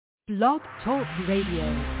Blog Talk Radio.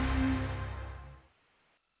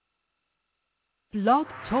 Blog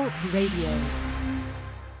Talk Radio.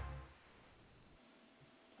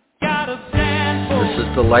 This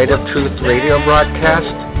is the Light of Truth radio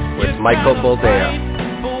broadcast with Michael Boldea.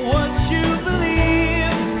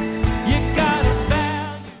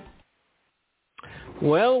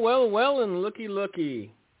 Well, and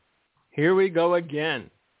looky. Here we go again.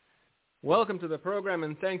 Welcome to the program,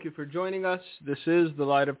 and thank you for joining us. This is the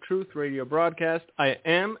Light of Truth radio broadcast. I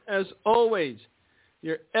am, as always,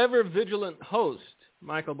 your ever-vigilant host,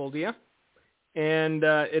 Michael Boldea, and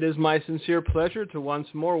it is my sincere pleasure to once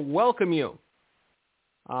more welcome you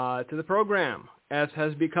to the program. As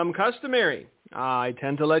has become customary, I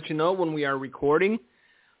tend to let you know when we are recording.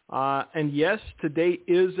 And yes, today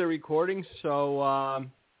is a recording, so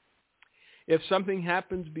if something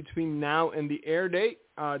happens between now and the air date,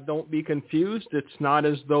 don't be confused. It's not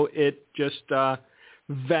as though it just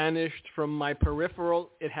vanished from my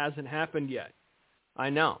peripheral. It hasn't happened yet.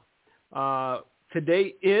 I know.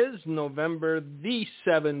 Today is November the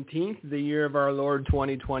 17th, the year of our Lord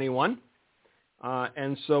 2021.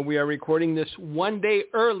 And so we are recording this one day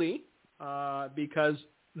early because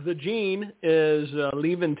the Gene is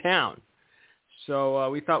leaving town. So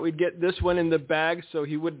we thought we'd get this one in the bag so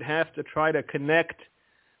he wouldn't have to try to connect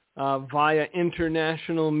via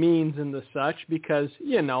international means and the such because,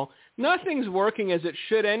 you know, nothing's working as it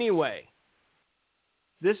should anyway.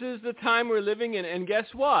 This is the time we're living in, and guess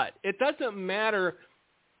what? It doesn't matter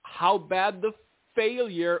how bad the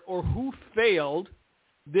failure or who failed,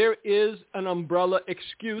 there is an umbrella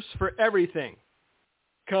excuse for everything.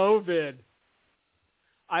 COVID.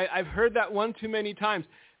 I've heard that one too many times.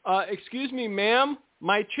 Excuse me, ma'am,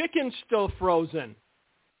 my chicken's still frozen.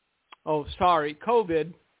 Oh, sorry,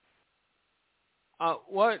 COVID.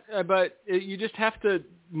 What? But you just have to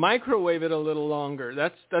microwave it a little longer.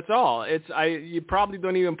 That's all. You probably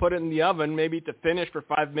don't even put it in the oven, maybe to finish for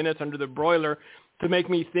 5 minutes under the broiler to make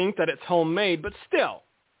me think that it's homemade. But still,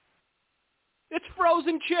 it's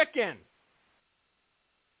frozen chicken.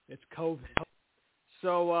 It's COVID.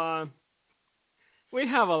 So we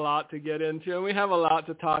have a lot to get into, and we have a lot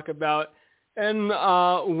to talk about. And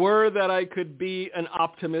were that I could be an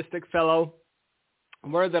optimistic fellow,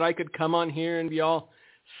 were that I could come on here and be all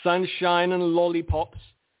sunshine and lollipops.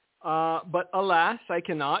 But alas, I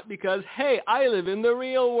cannot because, hey, I live in the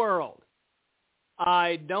real world.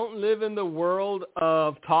 I don't live in the world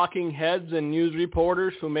of talking heads and news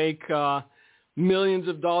reporters who make millions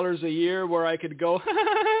of dollars a year where I could go,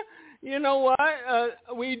 you know what,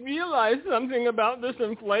 we realized something about this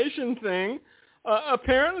inflation thing.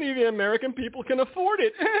 Apparently the American people can afford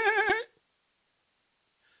it.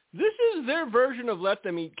 This is their version of let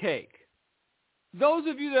them eat cake. Those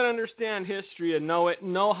of you that understand history and know it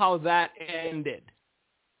know how that ended.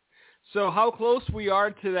 So how close we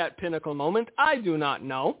are to that pinnacle moment, I do not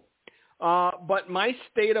know. But my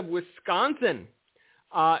state of Wisconsin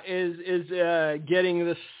is getting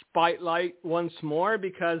the spotlight once more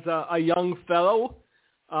because a young fellow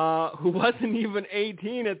who wasn't even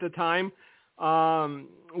 18 at the time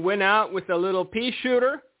went out with a little pea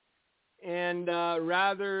shooter. And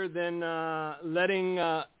rather than letting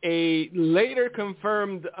a later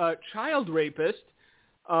confirmed child rapist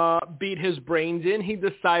beat his brains in, he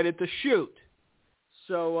decided to shoot.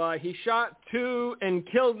 So he shot two and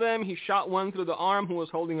killed them. He shot one through the arm who was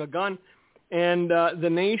holding a gun. And the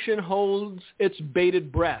nation holds its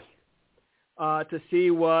bated breath to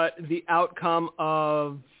see what the outcome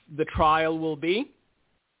of the trial will be.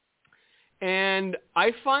 And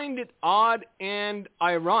I find it odd and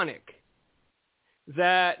ironic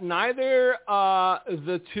that neither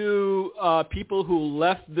the two people who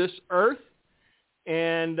left this earth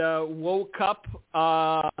and woke up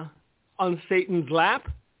on Satan's lap,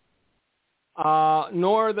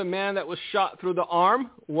 nor the man that was shot through the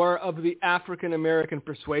arm were of the African-American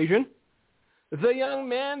persuasion. The young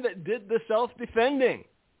man that did the self-defending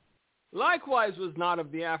likewise was not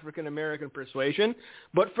of the African-American persuasion,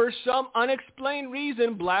 but for some unexplained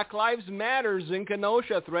reason, Black Lives Matters in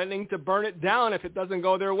Kenosha threatening to burn it down if it doesn't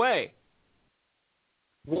go their way.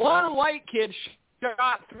 One white kid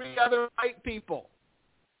shot three other white people.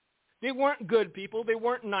 They weren't good people. They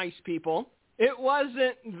weren't nice people. It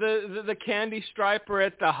wasn't the candy striper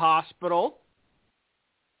at the hospital.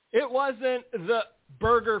 It wasn't the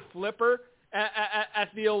burger flipper at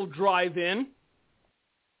the old drive-in.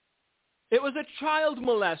 It was a child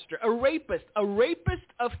molester, a rapist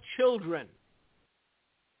of children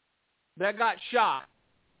that got shot.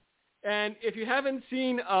 And if you haven't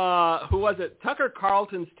seen, who was it? Tucker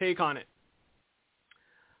Carlson's take on it.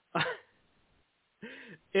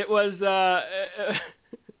 It was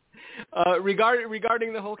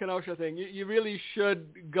Regarding the whole Kenosha thing, you really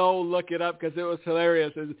should go look it up because it was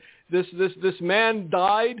hilarious. This man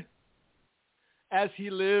died as he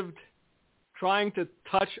lived trying to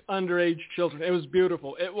touch underage children. It was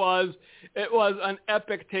beautiful. It was an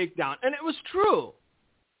epic takedown, and it was true.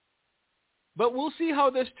 But we'll see how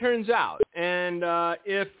this turns out. And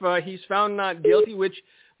if he's found not guilty, which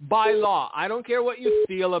by law, I don't care what you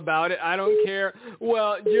feel about it. I don't care.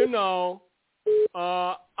 Well, you know,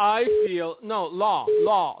 I feel, no,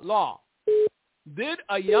 law. Did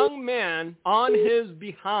a young man on his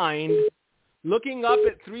behind looking up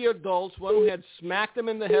at three adults, one who had smacked him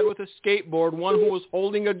in the head with a skateboard, one who was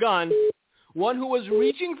holding a gun, one who was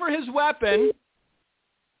reaching for his weapon,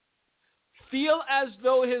 feel as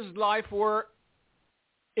though his life were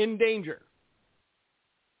in danger?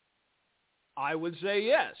 I would say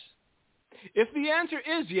yes. If the answer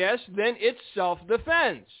is yes, then it's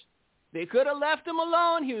self-defense. They could have left him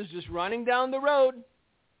alone. He was just running down the road,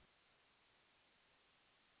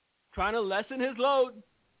 trying to lessen his load,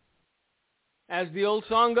 as the old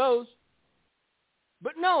song goes.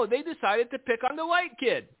 But no, they decided to pick on the white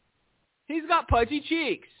kid. He's got pudgy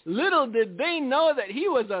cheeks. Little did they know that he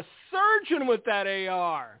was a surgeon with that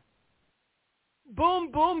AR.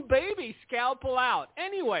 Boom, boom, baby, scalpel out.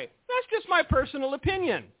 Anyway, that's just my personal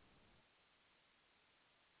opinion.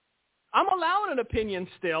 I'm allowed an opinion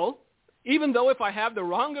still, even though if I have the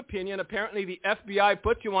wrong opinion, apparently the FBI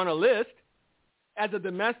puts you on a list as a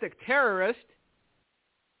domestic terrorist.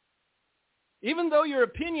 Even though your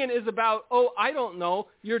opinion is about, I don't know,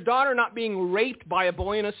 your daughter not being raped by a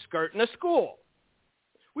boy in a skirt in a school.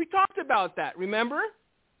 We talked about that, remember?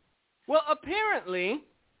 Well, apparently,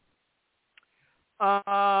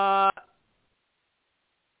 there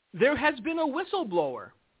has been a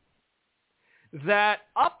whistleblower that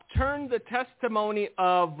upturned the testimony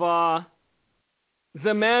of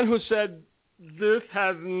the man who said, this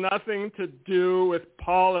has nothing to do with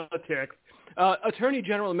politics, Attorney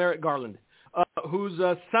General Merrick Garland. Whose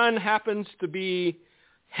son happens to be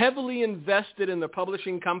heavily invested in the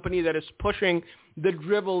publishing company that is pushing the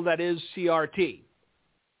drivel that is CRT.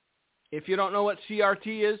 If you don't know what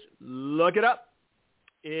CRT is, look it up.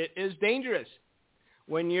 It is dangerous.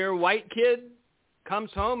 When your white kid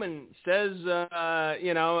comes home and says,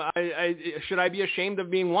 should I be ashamed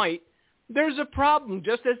of being white? There's a problem,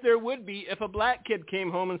 just as there would be if a black kid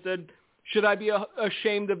came home and said, should I be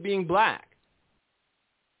ashamed of being black?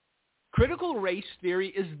 Critical race theory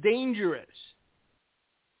is dangerous.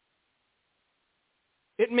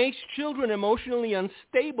 It makes children emotionally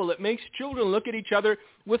unstable. It makes children look at each other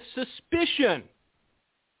with suspicion.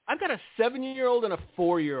 I've got a 7-year-old and a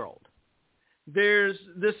 4-year-old. There's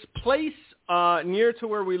this place near to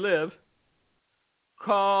where we live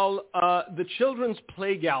called the Children's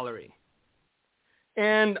Play Gallery.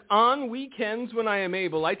 And on weekends when I am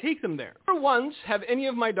able, I take them there. Never once have any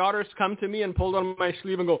of my daughters come to me and pulled on my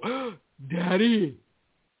sleeve and go, Daddy,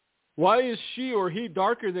 why is she or he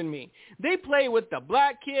darker than me? They play with the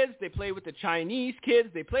black kids. They play with the Chinese kids.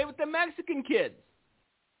 They play with the Mexican kids.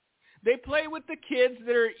 They play with the kids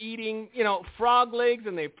that are eating, frog legs,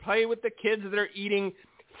 and they play with the kids that are eating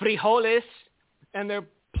frijoles, and they're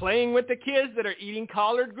playing with the kids that are eating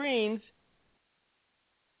collard greens.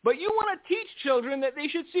 But you want to teach children that they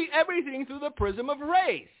should see everything through the prism of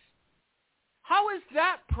race. How is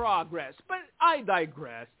that progress? But I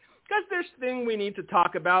digress, because there's a thing we need to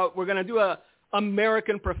talk about. We're going to do a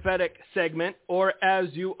American Prophetic segment, or as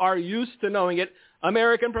you are used to knowing it,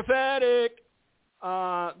 American Prophetic,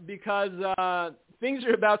 because things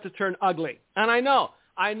are about to turn ugly. And I know.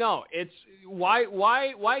 It's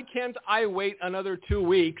why can't I wait another 2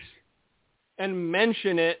 weeks and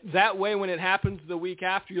mention it? That way when it happens the week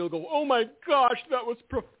after, you'll go, oh my gosh, that was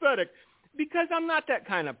prophetic. Because I'm not that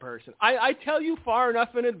kind of person. I tell you far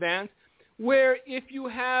enough in advance where if you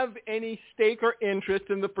have any stake or interest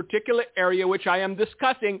in the particular area which I am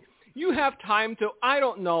discussing, you have time to,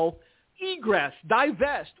 egress,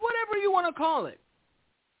 divest, whatever you want to call it.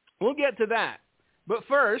 We'll get to that. But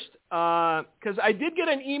first, because I did get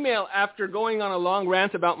an email after going on a long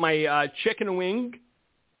rant about my chicken wing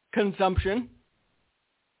consumption.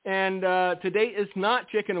 And today is not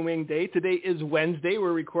chicken wing day. Today is Wednesday.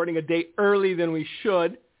 We're recording a day early than we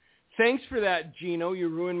should. Thanks for that, Gino. You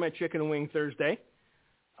ruined my chicken wing Thursday.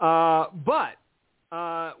 But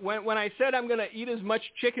when I said I'm going to eat as much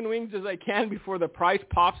chicken wings as I can before the price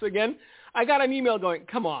pops again, I got an email going,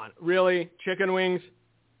 come on, really? Chicken wings?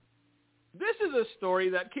 This is a story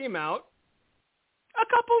that came out a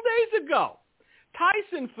couple days ago.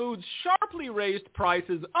 Tyson Foods sharply raised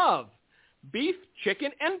prices of beef,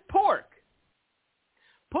 chicken, and pork.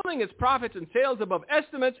 pulling its profits and sales above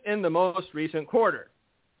estimates in the most recent quarter.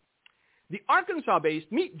 The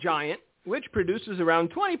Arkansas-based meat giant, which produces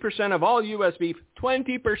around 20% of all U.S. beef,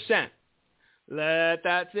 20%. Let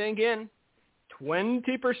that sink in.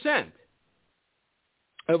 20%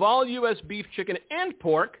 of all U.S. beef, chicken, and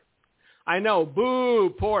pork. I know,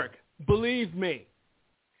 boo, pork. Believe me.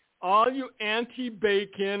 All you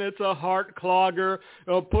anti-bacon, it's a heart clogger.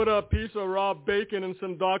 Put a piece of raw bacon and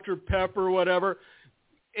some Dr. Pepper, whatever.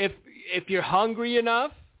 If you're hungry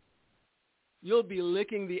enough, you'll be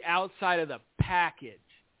licking the outside of the package.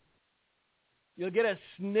 You'll get a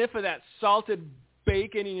sniff of that salted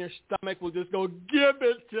bacon in your stomach will just go, give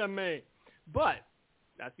it to me. But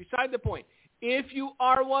that's beside the point. If you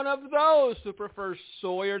are one of those who prefers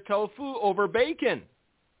soy or tofu over bacon,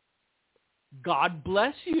 God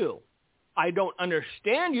bless you. I don't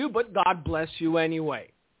understand you, but God bless you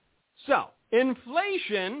anyway. So,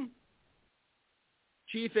 inflation,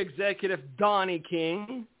 Chief Executive Donnie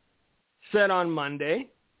King said on Monday,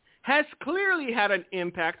 has clearly had an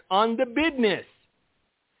impact on the business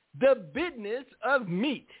of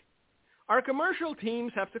meat. Our commercial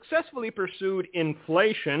teams have successfully pursued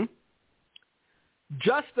inflation,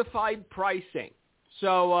 justified pricing.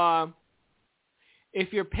 So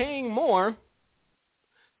if you're paying more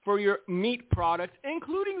for your meat products,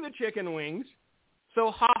 including the chicken wings,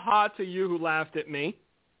 so ha-ha to you who laughed at me,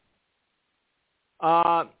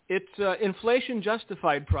 it's inflation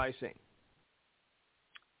justified pricing.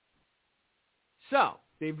 So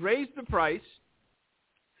they've raised the price.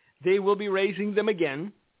 They will be raising them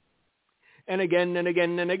again and again and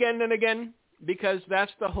again and again and again, because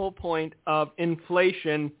that's the whole point of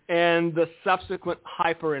inflation and the subsequent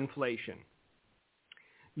hyperinflation.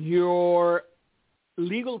 Your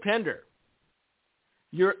legal tender,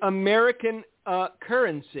 your American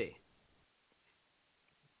currency,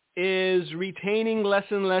 is retaining less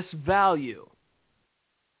and less value.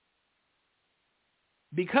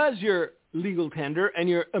 Because your legal tender and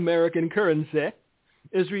your American currency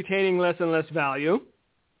is retaining less and less value,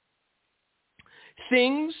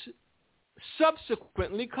 things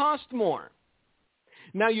subsequently cost more.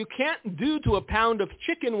 Now, you can't do to a pound of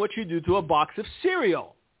chicken what you do to a box of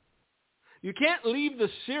cereal. You can't leave the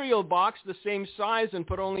cereal box the same size and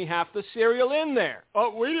put only half the cereal in there.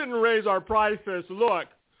 Oh, we didn't raise our prices. Look,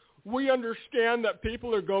 we understand that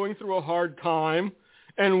people are going through a hard time,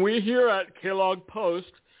 and we here at Kellogg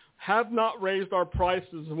Post have not raised our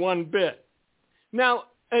prices one bit. Now,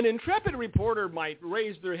 an intrepid reporter might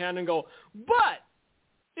raise their hand and go, but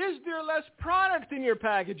is there less product in your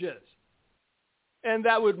packages? And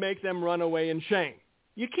that would make them run away in shame.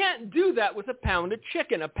 You can't do that with a pound of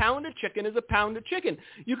chicken. A pound of chicken is a pound of chicken.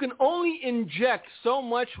 You can only inject so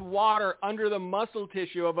much water under the muscle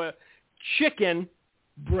tissue of a chicken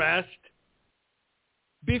breast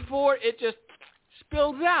before it just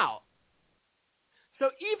spills out. So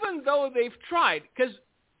even though they've tried, because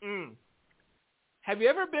have you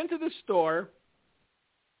ever been to the store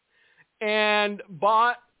and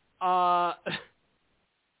bought, because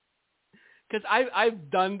I've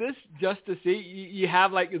done this just to see, you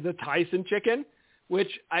have like the Tyson chicken, which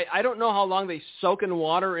I don't know how long they soak in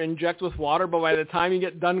water or inject with water, but by the time you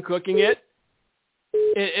get done cooking it,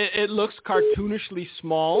 it looks cartoonishly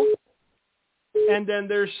small. And then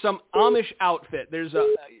there's some Amish outfit.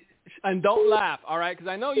 And don't laugh, all right, because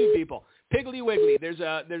I know you people. Piggly Wiggly. There's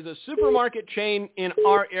a supermarket chain in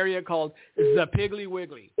our area called the Piggly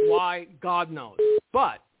Wiggly. Why? God knows.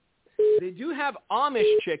 But they do have Amish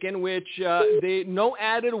chicken, which they no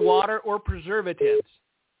added water or preservatives.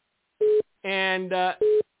 And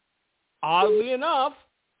oddly enough,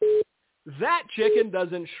 that chicken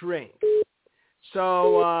doesn't shrink.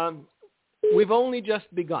 So we've only just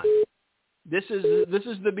begun. This is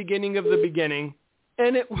the beginning of the beginning,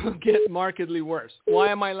 and it will get markedly worse. Why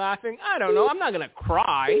am I laughing? I don't know. I'm not going to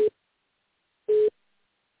cry.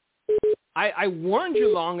 I warned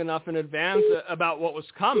you long enough in advance about what was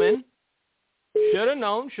coming. Should have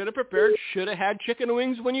known, should have prepared, should have had chicken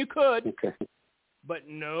wings when you could. Okay. But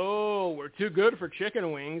no, we're too good for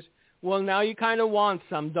chicken wings. Well, now you kind of want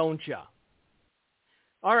some, don't you?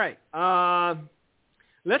 All right.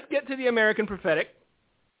 Let's get to the American Prophetic.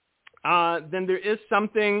 Then there is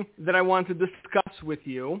something that I want to discuss with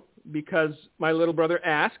you because my little brother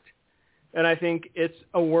asked, and I think it's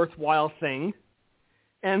a worthwhile thing.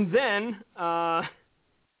 And then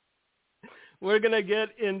we're going to get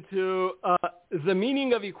into the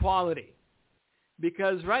meaning of equality,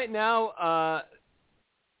 because right now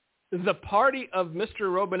the party of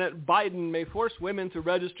Mr. Robinette Biden may force women to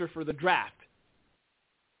register for the draft.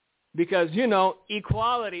 Because, you know,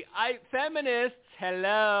 equality. Feminists,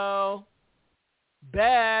 hello.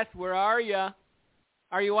 Beth, where are you?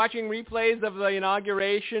 Are you watching replays of the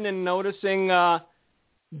inauguration and noticing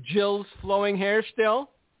Jill's flowing hair still?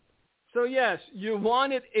 So yes, you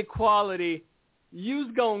wanted equality.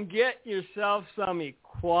 You's gonna get yourself some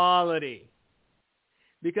equality.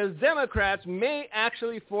 Because Democrats may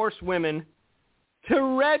actually force women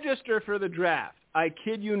to register for the draft. I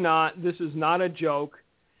kid you not. This is not a joke.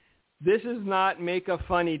 This is not make a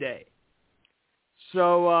funny day.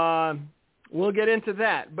 So we'll get into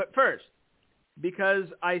that. But first, because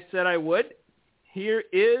I said I would, here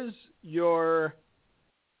is your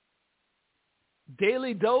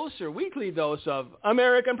daily dose or weekly dose of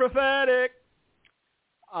American Prophetic.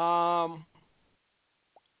 I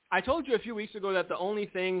told you a few weeks ago that the only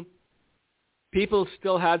thing people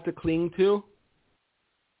still had to cling to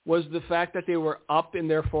was the fact that they were up in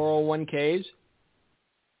their 401ks.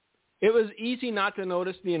 It was easy not to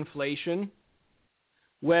notice the inflation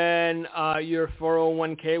when your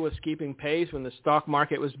 401k was keeping pace, when the stock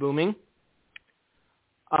market was booming.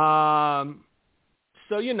 So,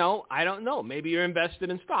 I don't know. Maybe you're invested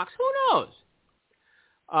in stocks. Who knows?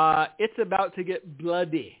 It's about to get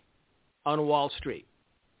bloody on Wall Street.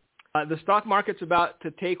 The stock market's about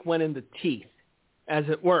to take one in the teeth, as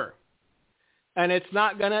it were. And it's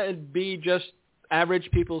not going to be just average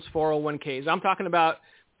people's 401ks. I'm talking about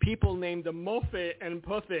people named Moffett and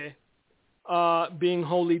Puffy being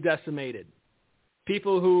wholly decimated.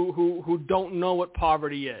 People who don't know what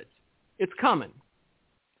poverty is. It's coming.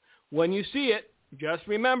 When you see it, just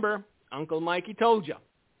remember, Uncle Mikey told you.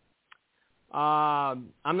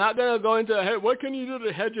 I'm not going to go into, hey, what can you do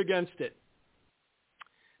to hedge against it?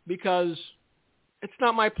 Because it's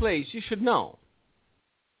not my place. You should know.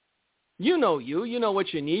 You know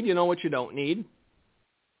what you need. You know what you don't need.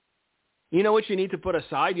 You know what you need to put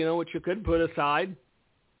aside. You know what you could put aside.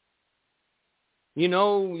 You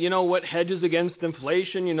know what hedges against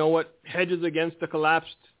inflation. You know what hedges against the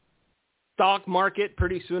collapsed stock market,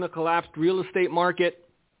 pretty soon a collapsed real estate market.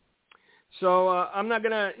 So I'm not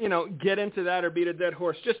going to, get into that or beat a dead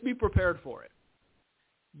horse. Just be prepared for it.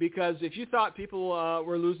 Because if you thought people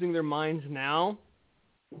were losing their minds now,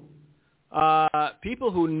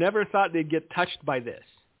 people who never thought they'd get touched by this,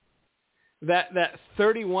 that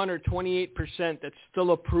 31 or 28% that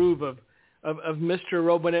still approve of Mr.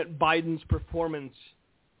 Robinette Biden's performance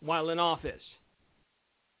while in office,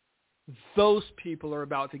 those people are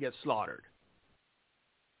about to get slaughtered.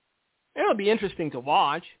 It'll be interesting to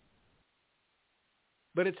watch,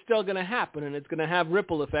 but it's still going to happen, and it's going to have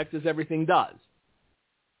ripple effects as everything does.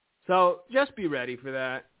 So just be ready for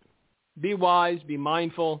that. Be wise, be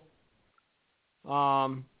mindful,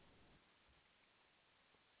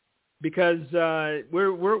 because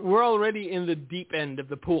we're already in the deep end of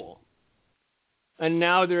the pool, and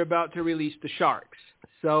now they're about to release the sharks.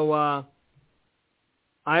 So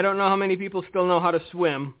I don't know how many people still know how to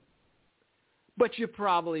swim, but you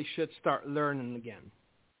probably should start learning again.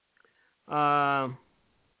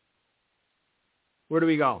 Where do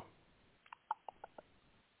we go?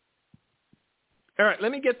 All right,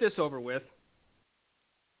 let me get this over with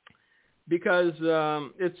because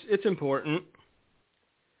it's important.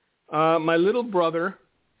 My little brother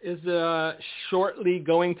is shortly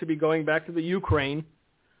going to be going back to the Ukraine,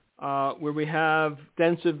 where we have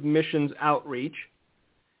extensive missions outreach.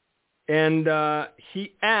 And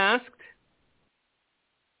he asked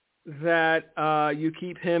that you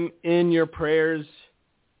keep him in your prayers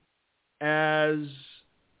as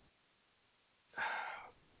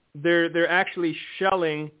they're actually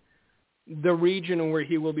shelling the region where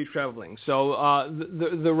he will be traveling. So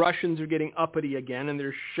the Russians are getting uppity again, and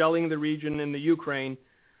they're shelling the region in the Ukraine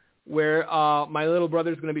where my little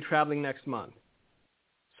brother is going to be traveling next month.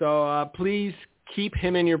 So please keep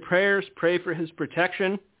him in your prayers. Pray for his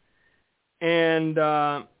protection. And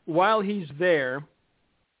while he's there,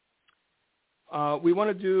 we want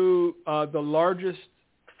to do the largest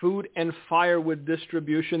food and firewood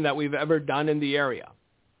distribution that we've ever done in the area.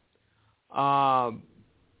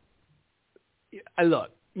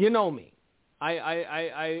 Look, you know me.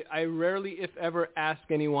 I rarely, if ever, ask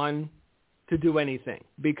anyone to do anything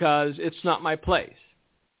because it's not my place.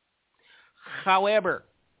 However,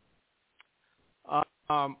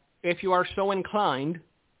 if you are so inclined,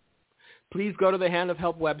 please go to the Hand of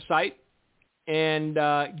Help website and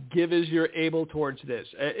give as you're able towards this.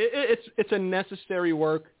 It's a necessary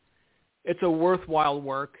work. It's a worthwhile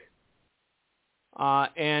work.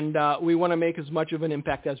 And we want to make as much of an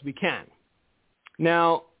impact as we can.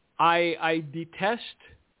 Now, I detest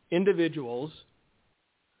individuals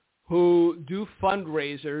who do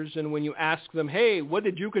fundraisers, and when you ask them, hey, what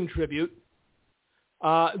did you contribute?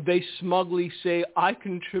 They smugly say, I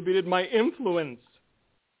contributed my influence.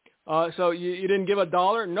 So you didn't give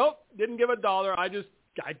 $1? Nope, didn't give $1.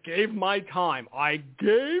 I gave my time. I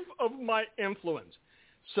gave of my influence.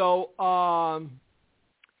 So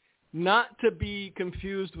not to be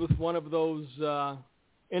confused with one of those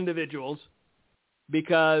individuals,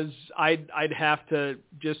 because I'd have to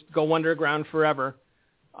just go underground forever.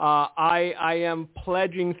 I am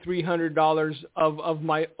pledging $300 of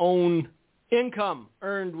my own income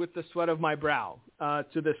earned with the sweat of my brow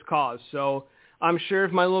to this cause. So I'm sure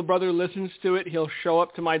if my little brother listens to it, he'll show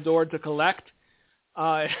up to my door to collect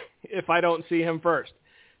if I don't see him first.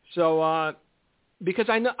 So because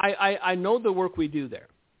I know the work we do there,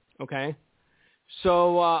 okay?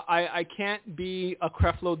 So I can't be a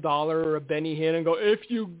Creflo Dollar or a Benny Hinn and go, if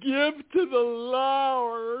you give to the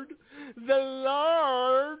Lord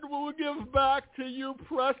will give back to you,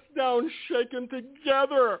 pressed down, shaken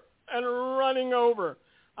together, and running over.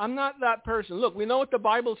 I'm not that person. Look, we know what the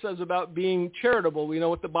Bible says about being charitable. We know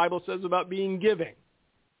what the Bible says about being giving.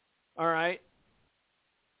 All right?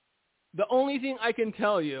 The only thing I can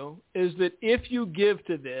tell you is that if you give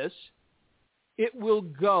to this, it will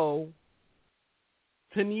go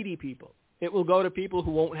to needy people. It will go to people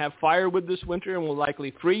who won't have firewood this winter and will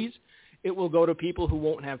likely freeze. It will go to people who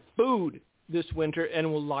won't have food this winter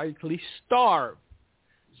and will likely starve.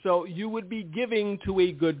 So you would be giving to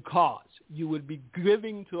a good cause. You would be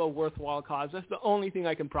giving to a worthwhile cause. That's the only thing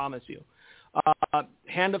I can promise you.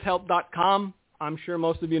 Handofhelp.com. I'm sure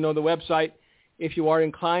most of you know the website. If you are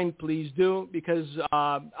inclined, please do, because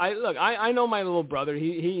I know my little brother.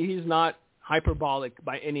 He's not hyperbolic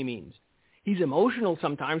by any means. He's emotional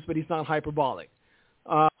sometimes, but he's not hyperbolic.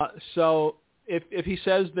 So if he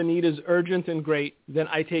says the need is urgent and great, then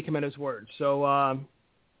I take him at his word. So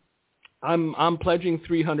I'm pledging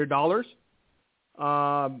 $300,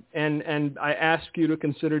 and I ask you to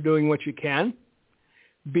consider doing what you can,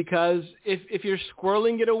 because if you're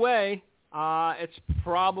squirreling it away, it's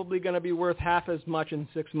probably going to be worth half as much in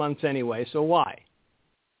 6 months anyway. So why?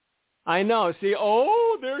 I know. See,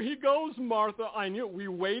 there he goes, Martha. I knew. We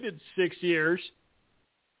waited 6 years.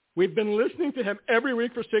 We've been listening to him every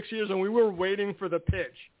week for 6 years, and we were waiting for the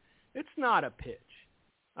pitch. It's not a pitch.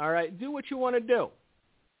 All right? Do what you want to do.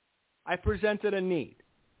 I presented a need.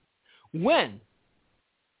 When?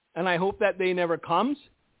 And I hope that day never comes,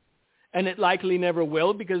 and it likely never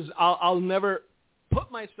will, because I'll never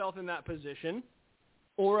put myself in that position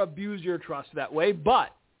or abuse your trust that way.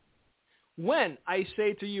 But when I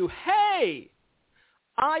say to you, hey,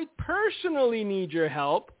 I personally need your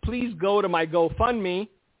help, please go to my GoFundMe,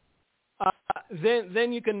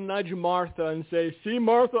 then you can nudge Martha and say, see,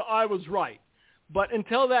 Martha, I was right. But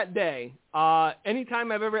until that day,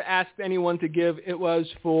 anytime I've ever asked anyone to give, it was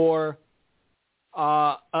for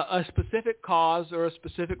a specific cause or a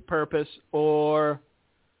specific purpose or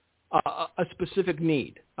a specific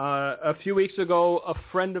need. A few weeks ago, a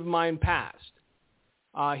friend of mine passed.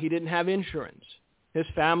 He didn't have insurance. His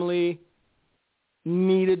family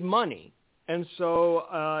needed money. And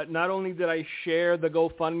so not only did I share the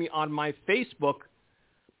GoFundMe on my Facebook,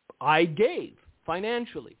 I gave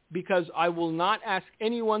financially, because I will not ask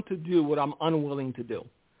anyone to do what I'm unwilling to do.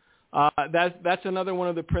 That's another one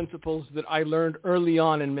of the principles that I learned early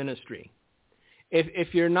on in ministry.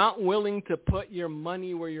 If you're not willing to put your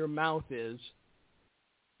money where your mouth is,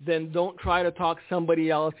 then don't try to talk somebody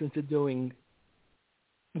else into doing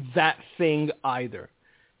that thing either.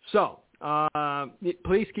 So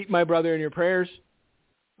please keep my brother in your prayers.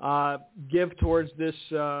 Give towards this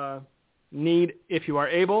need if you are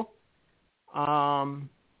able. And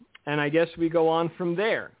I guess we go on from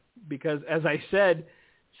there, because, as I said,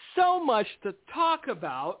 so much to talk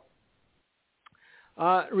about.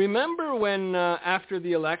 Remember when after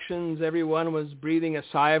the elections everyone was breathing a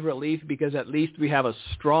sigh of relief because at least we have a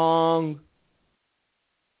strong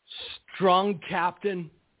captain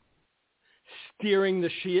steering the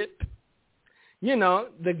ship? You know,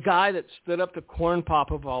 the guy that stood up to Corn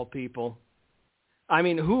Pop of all people. I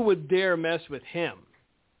mean, who would dare mess with him?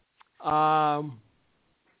 All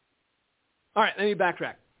right, let me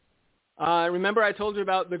backtrack. Remember I told you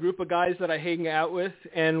about the group of guys that I hang out with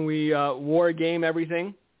and we war game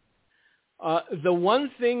everything? The one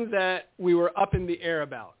thing that we were up in the air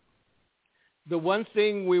about, the one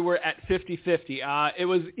thing we were at 50-50, it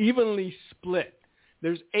was evenly split.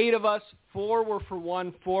 There's 8 of us, 4 were for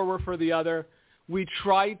one, 4 were for the other. We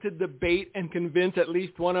tried to debate and convince at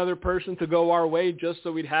least one other person to go our way just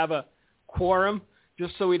so we'd have a quorum,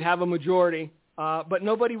 just so we'd have a majority. But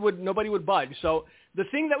nobody would budge. So the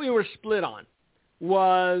thing that we were split on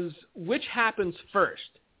was which happens first.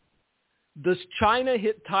 Does China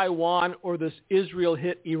hit Taiwan or does Israel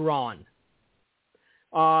hit Iran?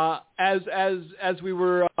 As we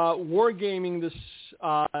were wargaming this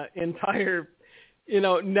entire,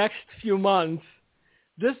 next few months,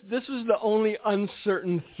 this was the only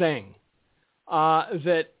uncertain thing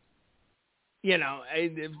that,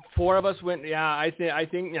 four of us went, I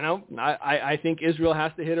think Israel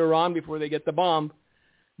has to hit Iran before they get the bomb.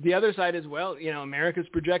 The other side is, well, America's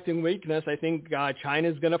projecting weakness. I think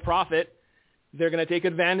China's going to profit. They're going to take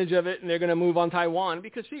advantage of it, and they're going to move on Taiwan.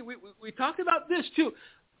 Because, see, we talked about this, too.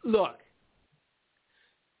 Look,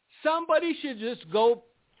 somebody should just go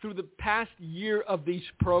through the past year of these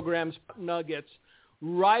programs, nuggets,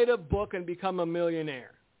 write a book and become a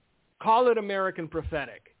millionaire. Call it American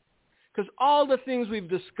Prophetic. Because all the things we've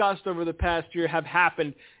discussed over the past year have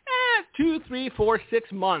happened 2, 3, 4,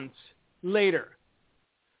 6 months later.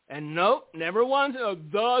 And nope, never once,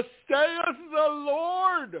 thus saith the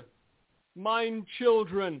Lord, mine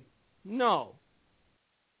children. No.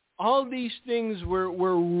 All these things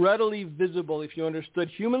were readily visible if you understood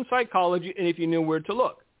human psychology and if you knew where to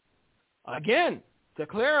look. Again, to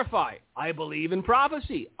clarify, I believe in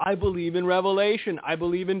prophecy. I believe in revelation. I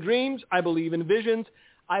believe in dreams. I believe in visions.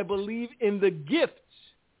 I believe in the gifts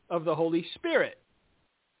of the Holy Spirit.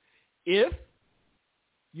 If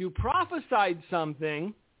you prophesied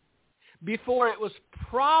something before it was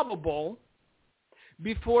probable,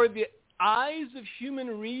 before the eyes of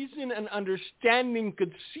human reason and understanding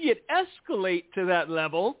could see it escalate to that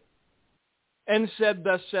level, and said,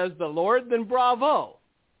 thus says the Lord, then bravo.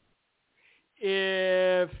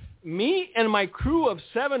 If me and my crew of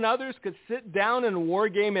 7 others could sit down and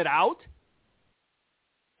wargame it out,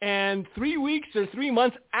 and 3 weeks or 3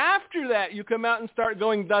 months after that you come out and start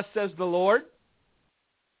going, thus says the Lord,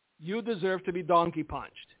 you deserve to be donkey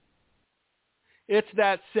punched. It's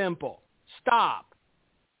that simple. Stop.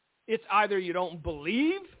 It's either you don't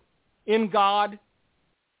believe in God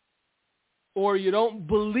or you don't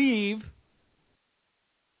believe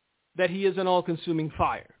that he is an all-consuming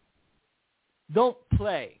fire. Don't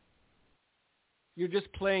play. You're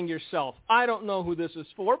just playing yourself. I don't know who this is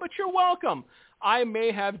for, but you're welcome. I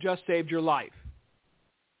may have just saved your life.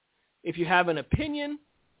 If you have an opinion,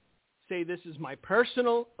 say this is my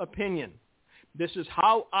personal opinion. This is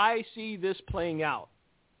how I see this playing out.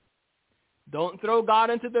 Don't throw God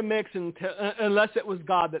into the mix unless it was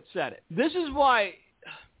God that said it. This is why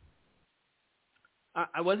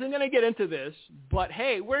I wasn't going to get into this, but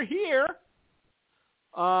hey, we're here.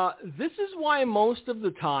 This is why most of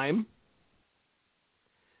the time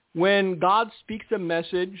when God speaks a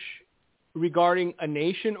message regarding a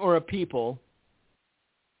nation or a people,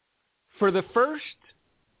 for the first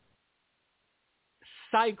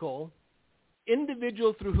cycle,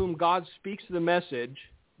 individual through whom God speaks the message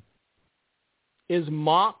is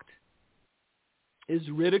mocked, is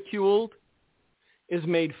ridiculed, is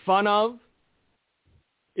made fun of,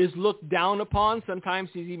 is looked down upon. Sometimes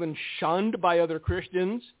he's even shunned by other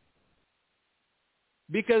Christians.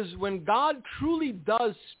 Because when God truly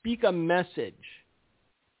does speak a message,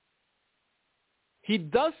 he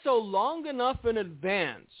does so long enough in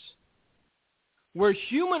advance where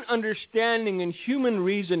human understanding and human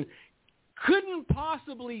reason couldn't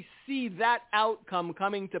possibly see that outcome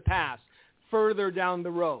coming to pass further down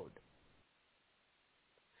the road.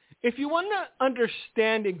 If you want to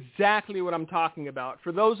understand exactly what I'm talking about,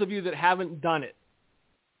 for those of you that haven't done it,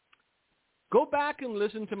 go back and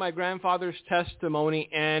listen to my grandfather's testimony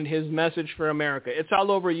and his message for America. It's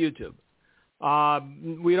all over YouTube.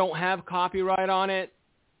 We don't have copyright on it.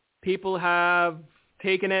 People have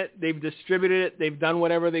taken it. They've distributed it. They've done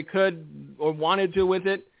whatever they could or wanted to with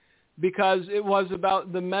it because it was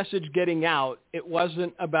about the message getting out. It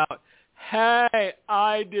wasn't about, hey,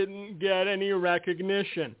 I didn't get any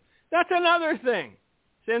recognition. That's another thing,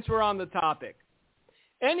 since we're on the topic.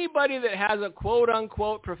 Anybody that has a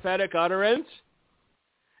quote-unquote prophetic utterance,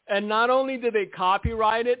 and not only do they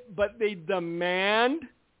copyright it, but they demand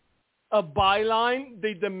a byline,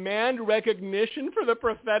 they demand recognition for the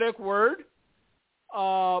prophetic word,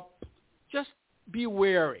 just be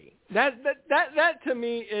wary. That to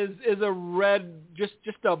me is a red, just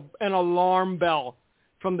an alarm bell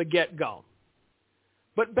from the get-go.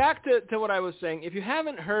 But back to what I was saying, if you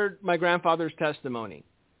haven't heard my grandfather's testimony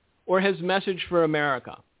or his message for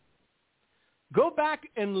America, go back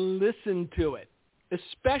and listen to it,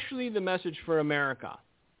 especially the message for America,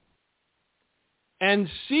 and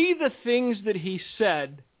see the things that he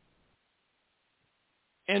said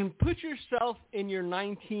and put yourself in your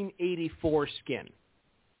 1984 skin.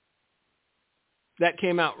 That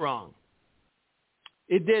came out wrong.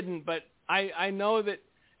 It didn't, but I know that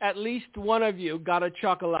at least one of you got a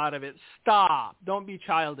chuckle out of it. Stop. Don't be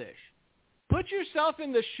childish. Put yourself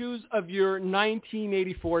in the shoes of your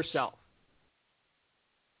 1984 self.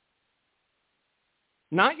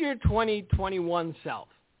 Not your 2021 self.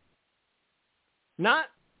 Not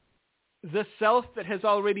the self that has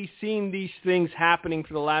already seen these things happening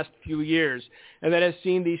for the last few years and that has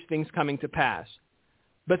seen these things coming to pass.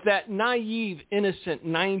 But that naive, innocent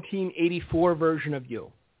 1984 version of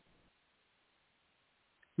you.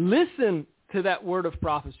 Listen to that word of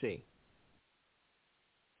prophecy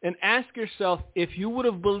and ask yourself if you would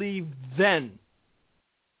have believed then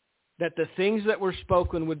that the things that were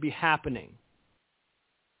spoken would be happening,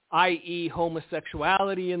 i.e.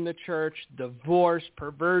 homosexuality in the church, divorce,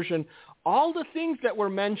 perversion, all the things that were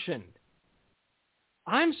mentioned.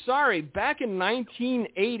 I'm sorry, back in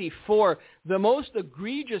 1984, the most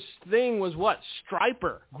egregious thing was what?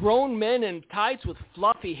 Striper. Grown men in tights with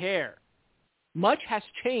fluffy hair. Much has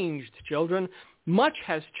changed, children. Much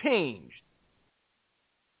has changed.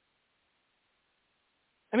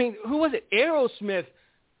 I mean, who was it? Aerosmith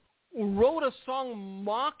wrote a song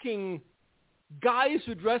mocking guys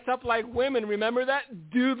who dress up like women. Remember that?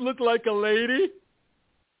 Dude looked like a lady.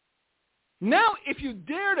 Now, if you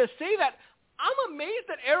dare to say that, I'm amazed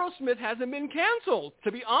that Aerosmith hasn't been canceled,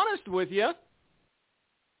 to be honest with you.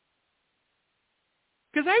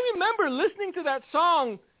 Because I remember listening to that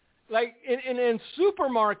song like in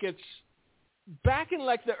supermarkets back in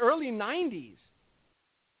like the early 90s.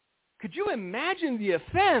 Could you imagine the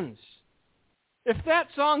offense if that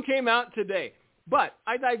song came out today? But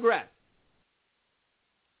I digress.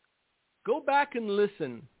 Go back and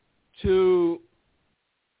listen to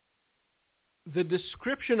the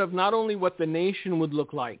description of not only what the nation would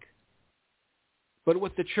look like, but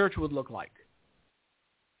what the church would look like.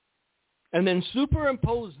 And then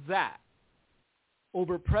superimpose that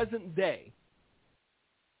over present day,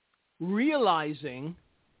 realizing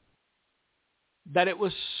that it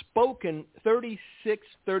was spoken 36,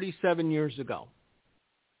 37 years ago.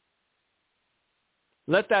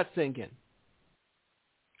 Let that sink in.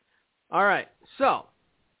 All right, so,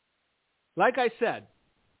 like I said,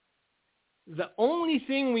 the only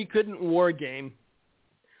thing we couldn't war game,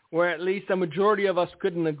 or at least a majority of us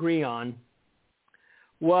couldn't agree on,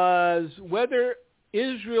 was whether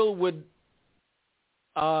Israel would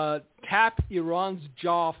tap Iran's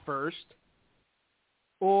jaw first,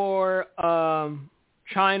 or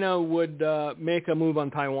China would make a move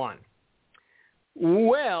on Taiwan.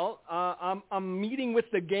 Well, I'm meeting with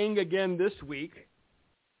the gang again this week,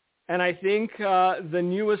 and I think the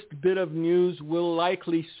newest bit of news will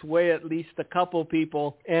likely sway at least a couple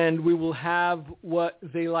people, and we will have what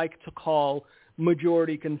they like to call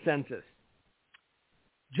majority consensus.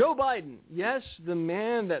 Joe Biden, yes, the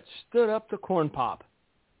man that stood up to Corn Pop,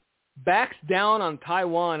 backs down on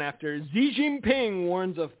Taiwan after Xi Jinping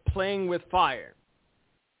warns of playing with fire.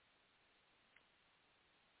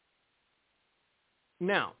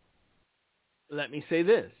 Now, let me say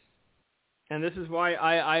this, and this is why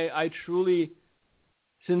I truly,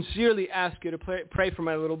 sincerely ask you to pray for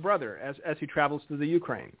my little brother as he travels to the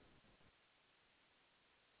Ukraine.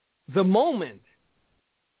 The moment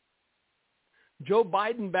Joe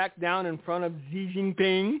Biden backed down in front of Xi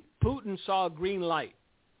Jinping, Putin saw a green light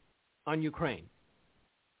on Ukraine.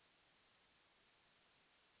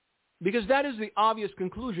 Because that is the obvious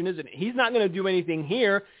conclusion, isn't it? He's not going to do anything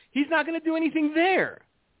here. He's not going to do anything there.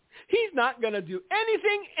 He's not going to do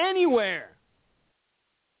anything anywhere.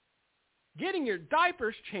 Getting your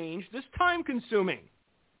diapers changed is time-consuming.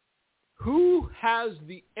 Who has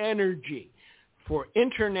the energy for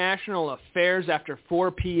international affairs after 4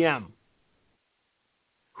 p.m.?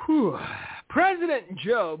 Whew. President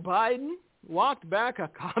Joe Biden walked back a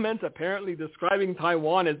comment apparently describing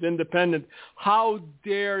Taiwan as independent. How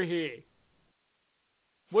dare he?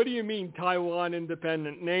 What do you mean, Taiwan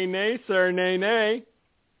independent? Nay, nay, sir, nay, nay.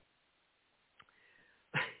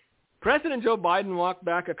 President Joe Biden walked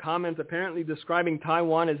back a comment apparently describing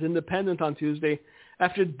Taiwan as independent on Tuesday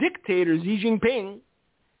after dictator Xi Jinping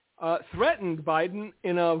threatened Biden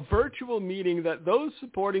in a virtual meeting that those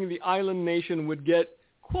supporting the island nation would get,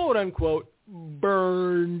 quote-unquote,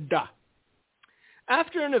 burned.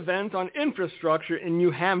 After an event on infrastructure in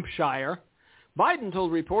New Hampshire, Biden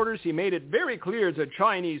told reporters he made it very clear to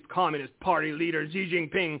Chinese Communist Party leader Xi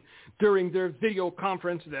Jinping during their video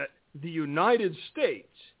conference that the United States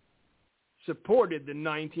supported the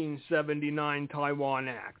 1979 Taiwan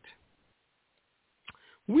Act.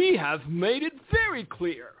 We have made it very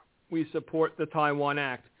clear we support the Taiwan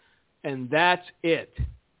Act, and that's it,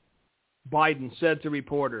 Biden said to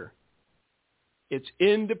reporter. It's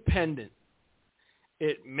independent.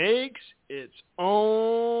 It makes its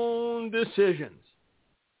own decisions.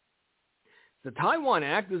 The Taiwan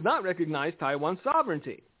Act does not recognize Taiwan's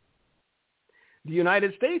sovereignty. The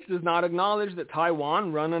United States does not acknowledge that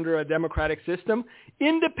Taiwan, run under a democratic system,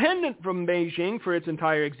 independent from Beijing for its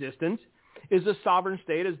entire existence, is a sovereign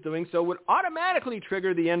state, as doing so would automatically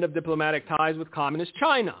trigger the end of diplomatic ties with Communist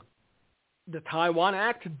China. The Taiwan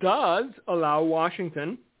Act does allow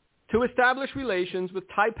Washington to establish relations with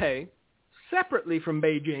Taipei separately from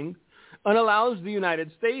Beijing and allows the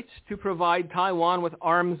United States to provide Taiwan with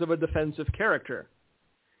arms of a defensive character,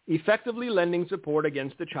 effectively lending support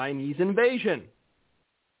against the Chinese invasion.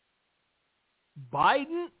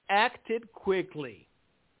 Biden acted quickly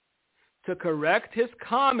to correct his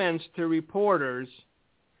comments to reporters,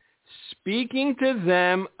 speaking to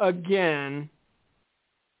them again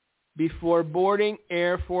before boarding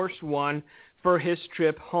Air Force One for his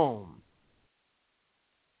trip home.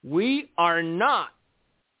 We are not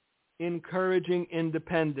encouraging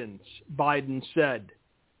independence, Biden said,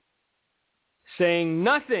 saying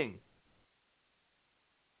nothing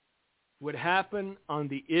would happen on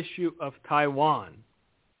the issue of Taiwan.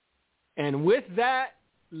 And with that,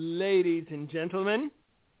 ladies and gentlemen,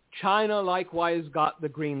 China likewise got the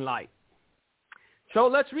green light. So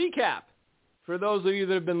let's recap for those of you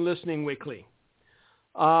that have been listening weekly.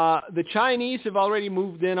 The Chinese have already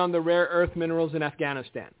moved in on the rare earth minerals in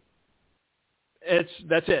Afghanistan.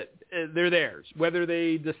 That's it. They're theirs. Whether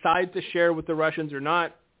they decide to share with the Russians or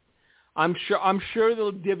not, I'm sure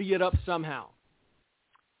they'll divvy it up somehow.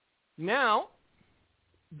 Now,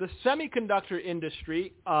 the semiconductor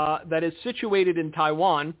industry that is situated in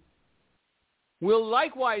Taiwan will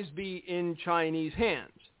likewise be in Chinese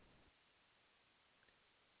hands.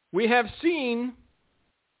 We have seen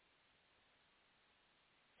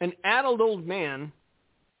an addled old man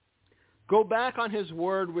go back on his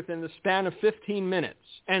word within the span of 15 minutes.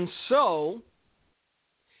 And so,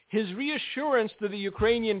 his reassurance to the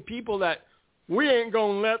Ukrainian people that we ain't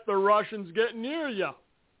going to let the Russians get near you.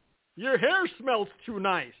 Your hair smells too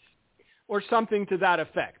nice. Or something to that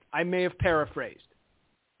effect. I may have paraphrased.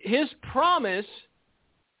 His promise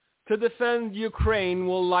to defend Ukraine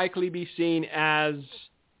will likely be seen as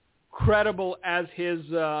credible as his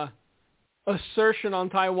assertion on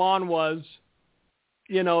Taiwan was,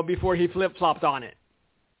 before he flip-flopped on it.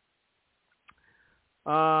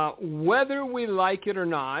 Whether we like it or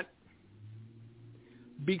not,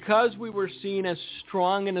 because we were seen as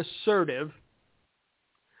strong and assertive,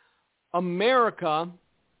 America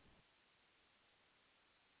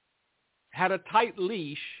had a tight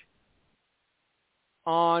leash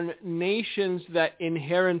on nations that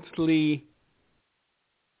inherently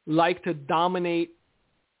like to dominate,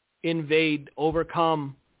 invade,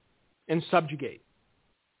 overcome, and subjugate.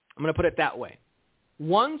 I'm going to put it that way.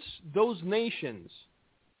 Once those nations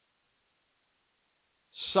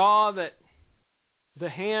saw that the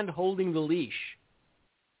hand holding the leash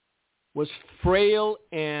was frail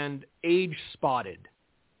and age-spotted,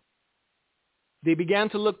 they began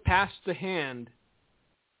to look past the hand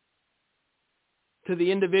to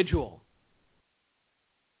the individual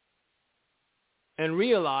and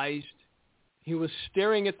realized he was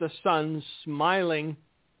staring at the sun, smiling,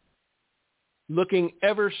 looking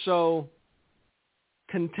ever so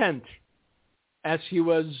content as he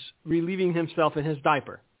was relieving himself in his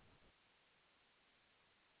diaper.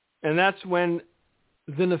 And that's when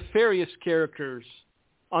the nefarious characters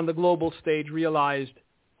on the global stage realized,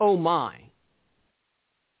 oh my,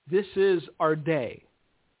 this is our day.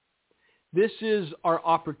 This is our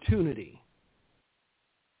opportunity.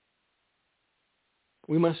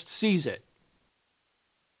 We must seize it.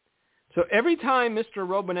 So every time Mr.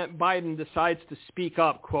 Robinette Biden decides to speak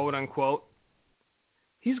up, quote unquote,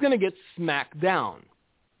 he's going to get smacked down,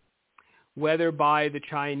 whether by the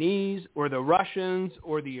Chinese or the Russians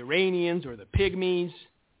or the Iranians or the Pygmies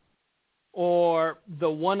or the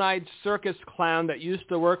one-eyed circus clown that used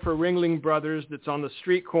to work for Ringling Brothers that's on the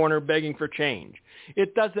street corner begging for change.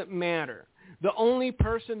 It doesn't matter. The only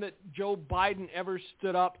person that Joe Biden ever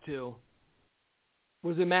stood up to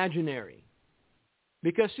was imaginary.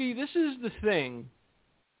 Because, see, this is the thing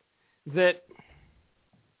that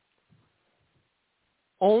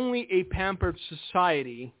only a pampered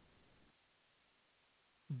society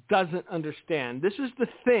doesn't understand. This is the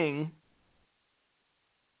thing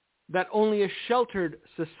that only a sheltered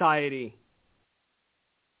society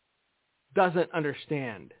doesn't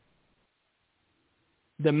understand.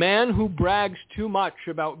 The man who brags too much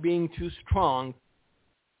about being too strong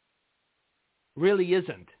really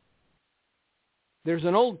isn't. There's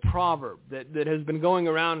an old proverb that has been going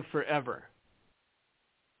around forever.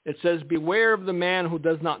 It says, beware of the man who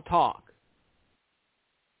does not talk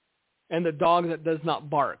and the dog that does not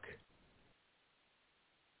bark.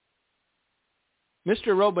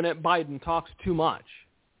 Mr. Robinette Biden talks too much.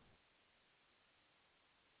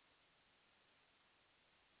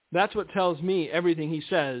 That's what tells me everything he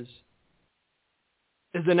says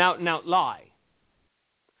is an out-and-out lie.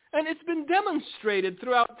 And it's been demonstrated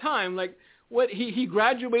throughout time. Like, what he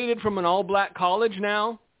graduated from an all-black college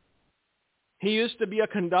now. He used to be a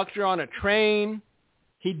conductor on a train.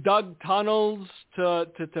 He dug tunnels to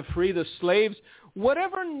free the slaves.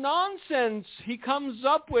 Whatever nonsense he comes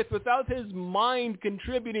up with without his mind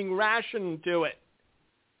contributing ration to it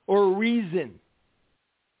or reason.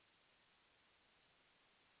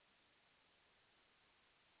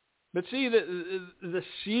 But see, the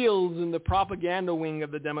SEALs in the propaganda wing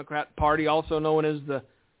of the Democrat Party, also known as the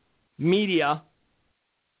media,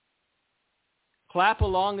 clap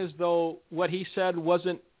along as though what he said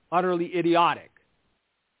wasn't utterly idiotic.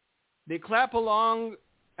 They clap along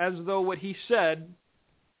as though what he said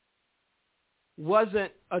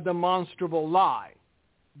wasn't a demonstrable lie,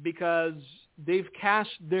 because they've cast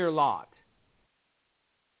their lot.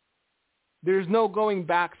 There's no going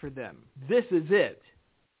back for them. This is it.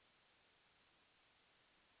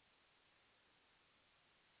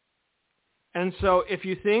 And so if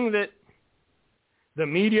you think that the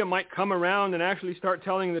media might come around and actually start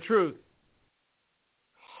telling the truth,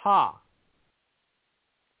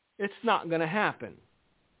 it's not going to happen.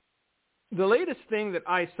 The latest thing that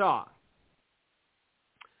I saw,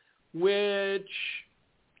 which,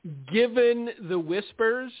 given the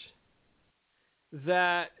whispers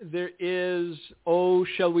that there is,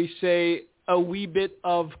 shall we say, a wee bit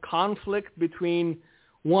of conflict between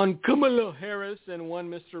one Kamala Harris and one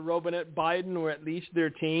Mr. Robinette Biden, or at least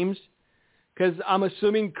their teams, because I'm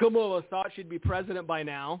assuming Kamala thought she'd be president by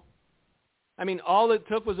now. I mean, all it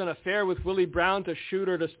took was an affair with Willie Brown to shoot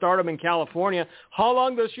her to stardom in California. How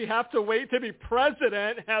long does she have to wait to be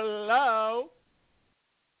president? Hello?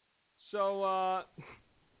 So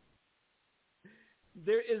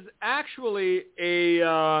there is actually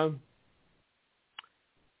a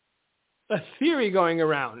theory going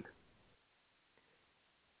around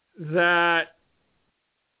that,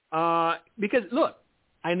 because look,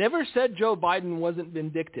 I never said Joe Biden wasn't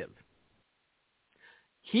vindictive.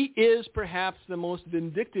 He is perhaps the most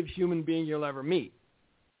vindictive human being you'll ever meet.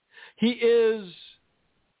 He is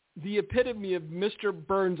the epitome of Mr.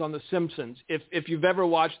 Burns on The Simpsons, if you've ever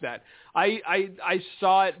watched that. I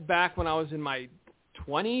saw it back when I was in my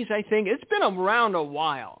 20s, I think. It's been around a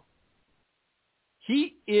while.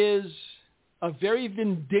 He is a very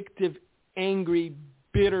vindictive, angry,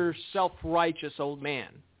 bitter, self-righteous old man.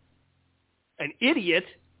 An idiot,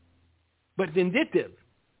 but vindictive.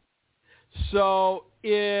 So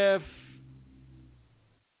if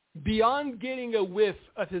beyond getting a whiff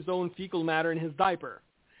of his own fecal matter in his diaper,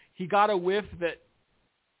 he got a whiff that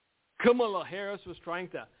Kamala Harris was trying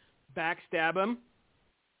to backstab him,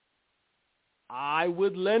 I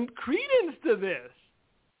would lend credence to this.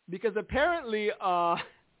 Because apparently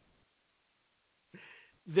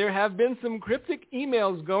there have been some cryptic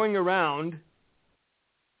emails going around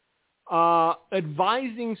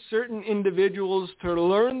advising certain individuals to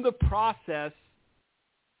learn the process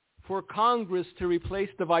for Congress to replace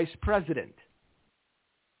the vice president.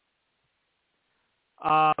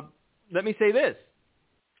 Let me say this.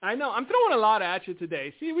 I know, I'm throwing a lot at you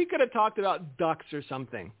today. See, we could have talked about ducks or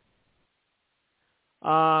something.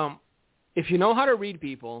 If you know how to read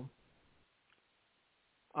people,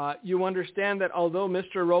 you understand that although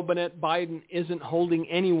Mr. Robinette Biden isn't holding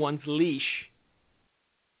anyone's leash,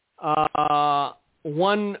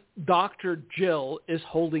 one Dr. Jill is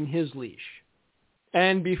holding his leash.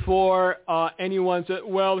 And before anyone said,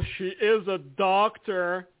 well, she is a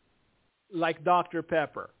doctor, like Dr.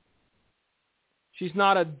 Pepper. She's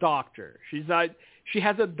not a doctor. She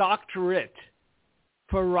has a doctorate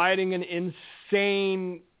for writing an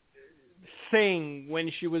insane thing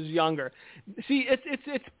when she was younger. See,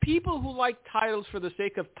 it's people who like titles for the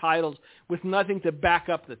sake of titles with nothing to back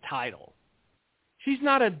up the title. She's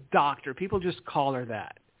not a doctor. People just call her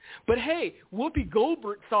that. But hey, Whoopi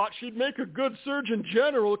Goldberg thought she'd make a good Surgeon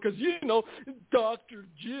General because, Dr.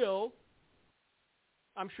 Jill.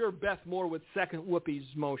 I'm sure Beth Moore would second Whoopi's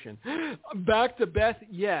motion. Back to Beth,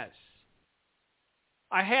 yes.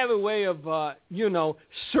 I have a way of,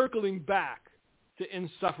 circling back to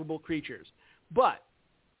insufferable creatures. But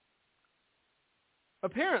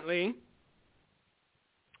apparently,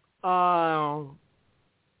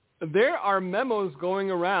 there are memos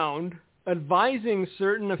going around advising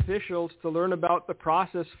certain officials to learn about the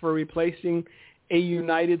process for replacing a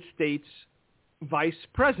United States vice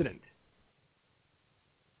president.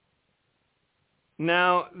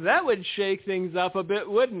 Now, that would shake things up a bit,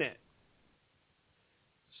 wouldn't it?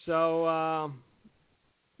 So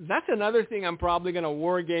that's another thing I'm probably going to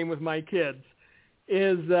war game with my kids,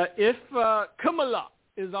 is if Kamala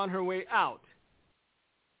is on her way out,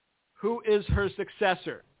 who is her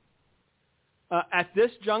successor? At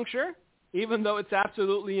this juncture, even though it's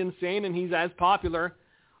absolutely insane and he's as popular,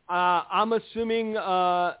 I'm assuming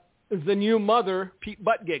the new mother, Pete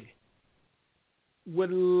Buttigieg,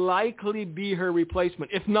 would likely be her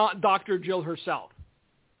replacement, if not Dr. Jill herself.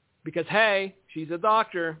 Because, hey, she's a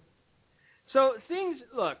doctor. So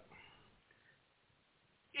look,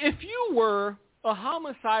 if you were a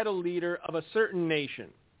homicidal leader of a certain nation,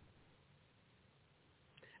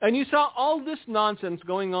 and you saw all this nonsense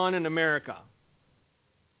going on in America,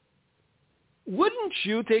 wouldn't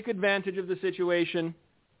you take advantage of the situation?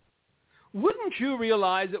 Wouldn't you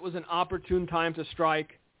realize it was an opportune time to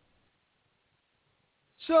strike?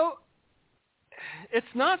 So it's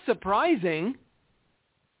not surprising.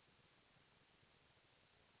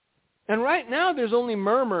 And right now there's only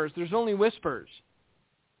murmurs, there's only whispers.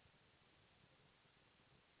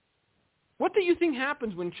 What do you think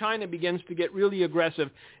happens when China begins to get really aggressive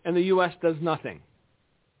and the U.S. does nothing?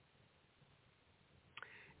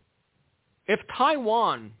 If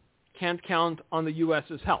Taiwan can't count on the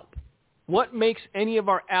U.S.'s help, what makes any of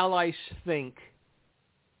our allies think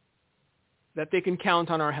that they can count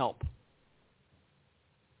on our help?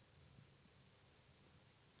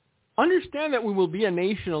 Understand that we will be a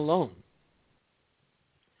nation alone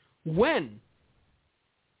when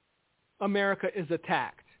America is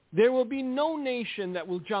attacked. There will be no nation that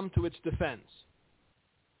will jump to its defense.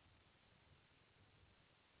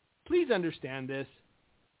 Please understand this.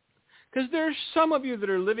 Because there's some of you that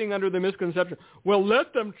are living under the misconception, well,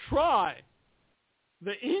 let them try.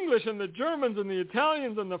 The English and the Germans and the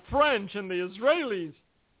Italians and the French and the Israelis.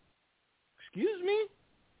 Excuse me?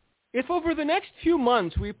 If over the next few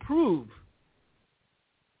months we prove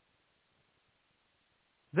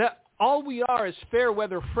that all we are is fair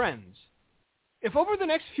weather friends, if over the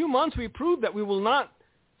next few months we prove that we will not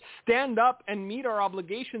stand up and meet our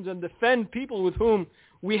obligations and defend people with whom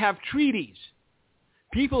we have treaties,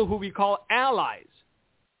 people who we call allies,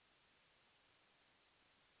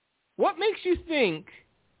 what makes you think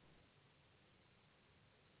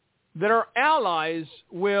that our allies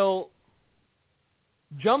will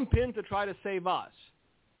jump in to try to save us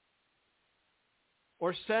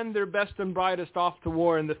or send their best and brightest off to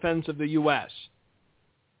war in defense of the U.S.?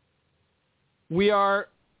 We are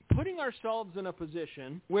putting ourselves in a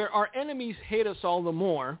position where our enemies hate us all the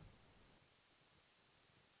more,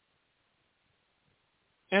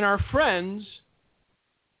 and our friends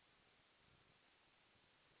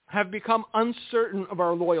have become uncertain of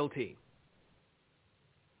our loyalty.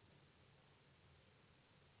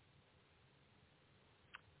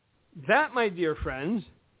 That, my dear friends,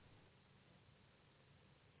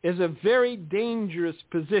 is a very dangerous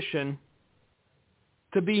position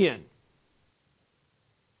to be in.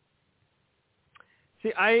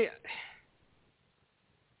 See, I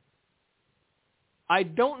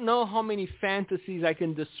don't know how many fantasies I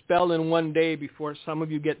can dispel in one day before some of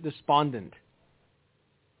you get despondent.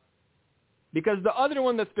 Because the other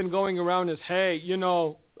one that's been going around is, hey, you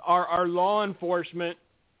know, our law enforcement,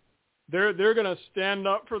 they're going to stand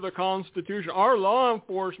up for the Constitution. Our law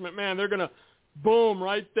enforcement, man, they're going to, boom,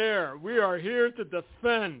 right there. We are here to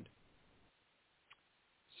defend.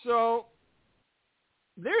 So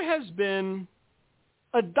there has been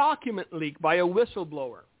a document leak by a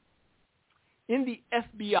whistleblower in the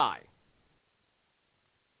FBI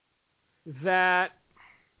that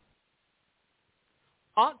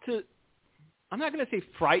ought to, I'm not going to say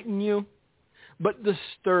frighten you, but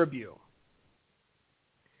disturb you.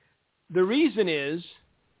 The reason is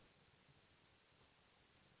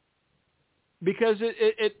because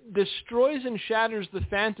it destroys and shatters the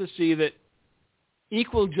fantasy that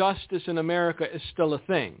equal justice in America is still a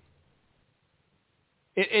thing.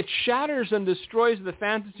 It shatters and destroys the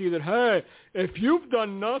fantasy that, hey, if you've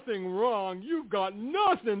done nothing wrong, you've got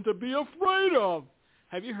nothing to be afraid of.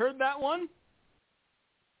 Have you heard that one?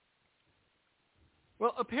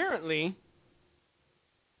 Well, apparently,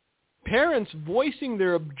 parents voicing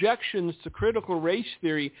their objections to critical race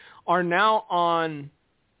theory are now on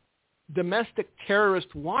domestic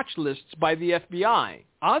terrorist watch lists by the FBI.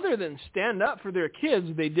 Other than stand up for their kids,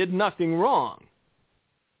 they did nothing wrong.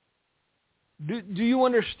 Do you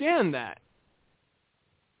understand that?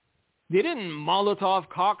 They didn't Molotov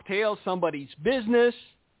cocktail somebody's business,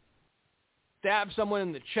 stab someone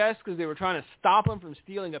in the chest because they were trying to stop them from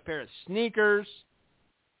stealing a pair of sneakers.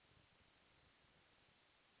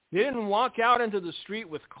 They didn't walk out into the street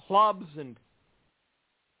with clubs and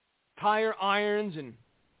tire irons and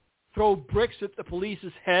throw bricks at the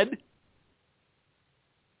police's head.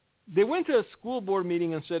 They went to a school board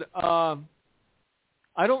meeting and said, I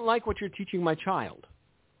don't like what you're teaching my child.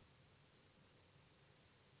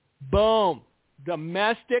 Boom.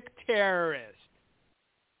 Domestic terrorist.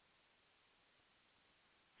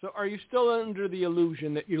 So are you still under the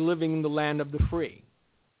illusion that you're living in the land of the free?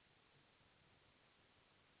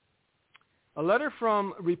 A letter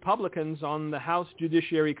from Republicans on the House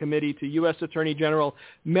Judiciary Committee to U.S. Attorney General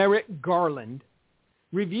Merrick Garland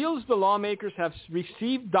reveals the lawmakers have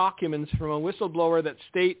received documents from a whistleblower that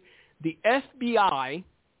state the FBI,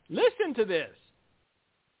 listen to this,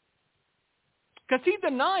 because he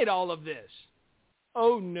denied all of this.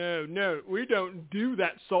 Oh, no, we don't do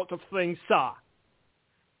that sort of thing, sir.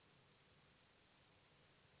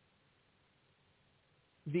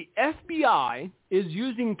 The FBI is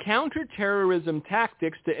using counterterrorism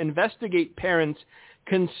tactics to investigate parents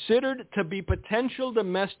considered to be potential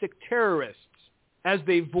domestic terrorists as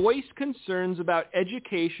they voice concerns about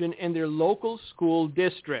education in their local school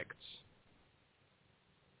districts.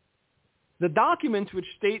 The documents, which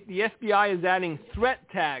state the FBI is adding threat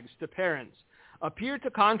tags to parents, appear to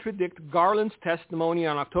contradict Garland's testimony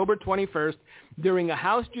on October 21st during a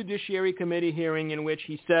House Judiciary Committee hearing in which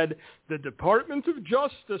he said the Department of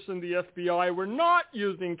Justice and the FBI were not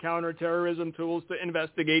using counterterrorism tools to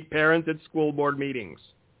investigate parents at school board meetings.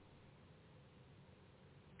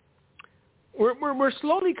 We're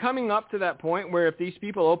slowly coming up to that point where if these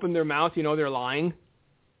people open their mouth, they're lying.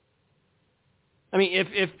 I mean,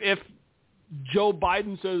 if Joe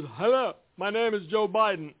Biden says, hello, my name is Joe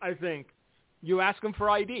Biden, I think, you ask them for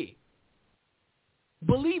ID.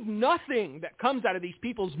 Believe nothing that comes out of these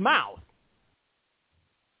people's mouth.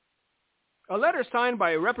 A letter signed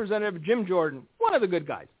by Representative Jim Jordan, one of the good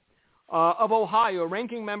guys, of Ohio,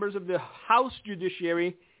 ranking members of the House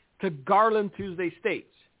Judiciary, to Garland Tuesday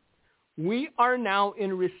states, we are now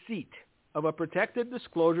in receipt of a protected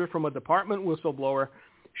disclosure from a department whistleblower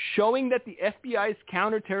showing that the FBI's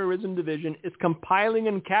Counterterrorism Division is compiling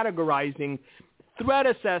and categorizing threat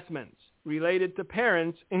assessments related to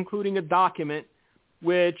parents, including a document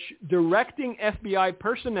which directing FBI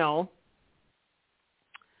personnel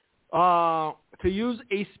to use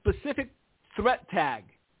a specific threat tag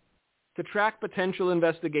to track potential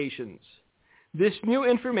investigations. This new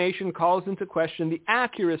information calls into question the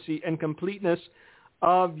accuracy and completeness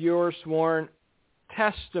of your sworn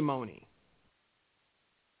testimony.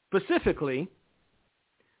 Specifically,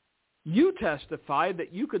 you testified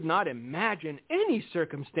that you could not imagine any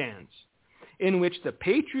circumstance in which the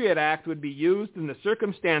Patriot Act would be used in the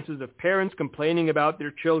circumstances of parents complaining about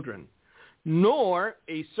their children, nor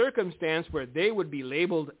a circumstance where they would be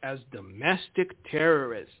labeled as domestic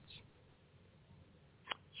terrorists.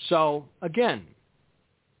 So, again,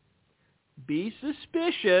 be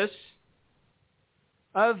suspicious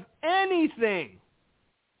of anything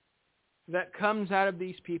that comes out of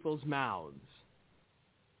these people's mouths,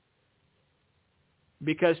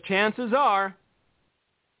 because chances are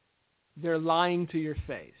they're lying to your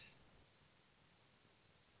face.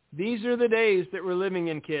 These are the days that we're living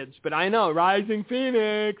in, kids. But I know, Rising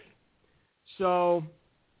Phoenix. So,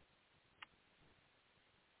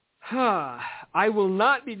 I will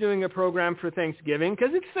not be doing a program for Thanksgiving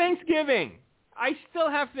because it's Thanksgiving. I still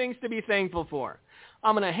have things to be thankful for.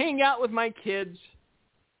 I'm going to hang out with my kids.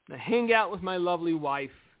 I'm going to hang out with my lovely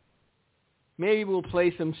wife. Maybe we'll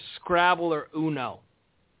play some Scrabble or Uno.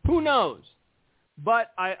 Who knows?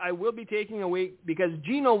 But I will be taking a week because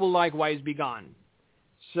Gino will likewise be gone.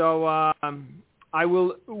 So I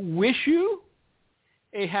will wish you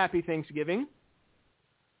a happy Thanksgiving.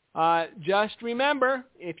 Just remember,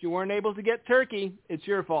 if you weren't able to get turkey, it's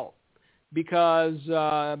your fault. Because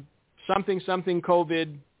something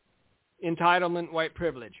COVID, entitlement, white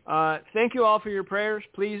privilege. Thank you all for your prayers.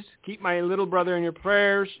 Please keep my little brother in your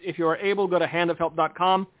prayers. If you are able, go to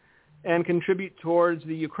handofhelp.com and contribute towards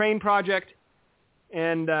the Ukraine project.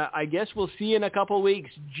 And I guess we'll see you in a couple weeks.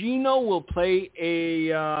 Gino will play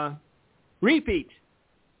a repeat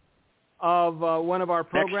of one of our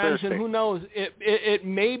programs. And who knows, it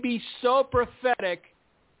may be so prophetic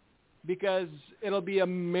because it'll be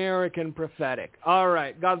American prophetic. All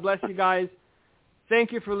right. God bless you guys.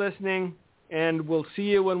 Thank you for listening, and we'll see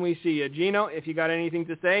you when we see you. Gino, if you got anything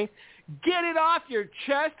to say, get it off your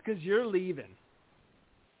chest because you're leaving.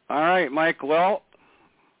 All right, Mike. Well,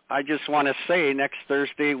 I just want to say next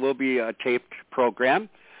Thursday will be a taped program.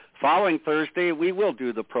 Following Thursday, we will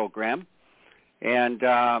do the program. And,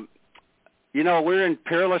 we're in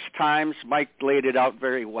perilous times. Mike laid it out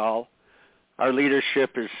very well. Our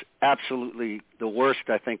leadership is absolutely the worst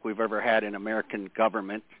I think we've ever had in American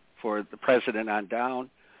government for the president on down.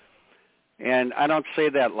 And I don't say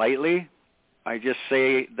that lightly. I just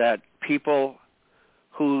say that people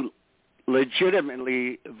who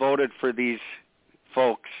legitimately voted for these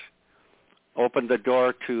folks opened the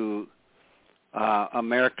door to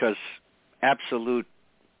America's absolute,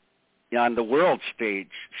 on the world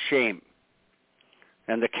stage, shame.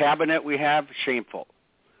 And the cabinet we have, shameful.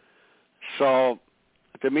 So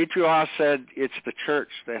Dimitrov said it's the church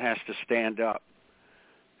that has to stand up.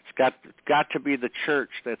 It's got to be the church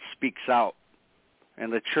that speaks out,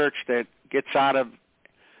 and the church that gets out of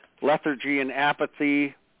lethargy and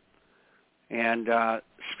apathy and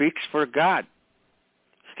speaks for God,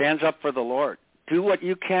 stands up for the Lord. Do what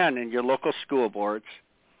you can in your local school boards,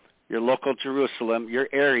 your local Jerusalem, your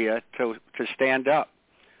area to stand up.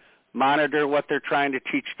 Monitor what they're trying to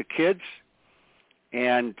teach the kids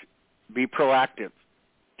and be proactive.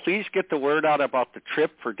 Please get the word out about the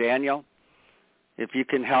trip for Daniel. If you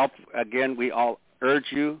can help, again, we all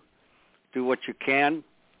urge you, do what you can.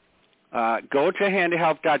 Go to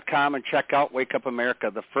handahelp.com and check out Wake Up America,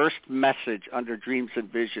 the first message under Dreams and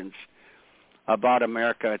Visions about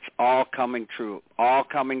America. It's all coming true, all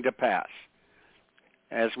coming to pass.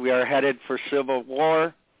 As we are headed for civil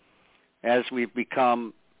war, as we've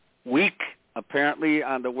become weak, apparently,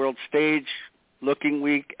 on the world stage, looking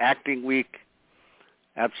weak, acting weak,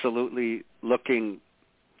 absolutely looking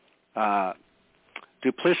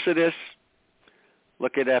duplicitous.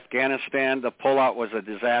 Look at Afghanistan. The pullout was a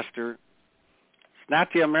disaster. It's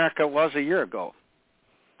not the America it was a year ago.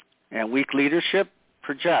 And weak leadership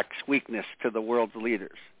projects weakness to the world's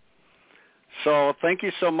leaders. So thank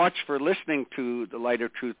you so much for listening to the Light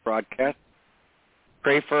of Truth broadcast.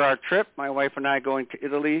 Pray for our trip. My wife and I going to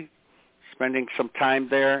Italy, spending some time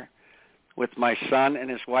there with my son and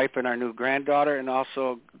his wife and our new granddaughter, and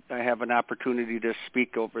also I have an opportunity to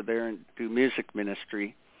speak over there and do music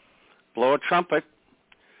ministry. Blow a trumpet.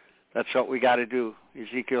 That's what we got to do.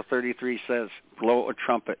 Ezekiel 33 says, blow a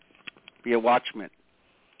trumpet. Be a watchman.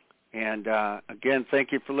 And again,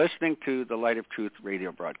 thank you for listening to the Light of Truth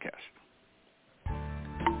radio broadcast.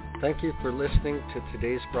 Thank you for listening to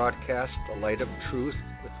today's broadcast, The Light of Truth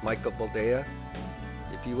with Michael Boldea.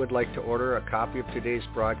 If you would like to order a copy of today's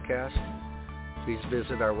broadcast, please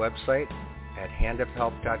visit our website at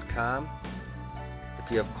handofhelp.com.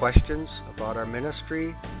 If you have questions about our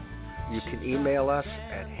ministry, you can email us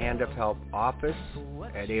at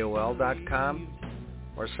handofhelpoffice@aol.com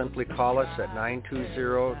or simply call us at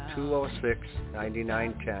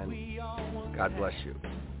 920-206-9910. God bless you.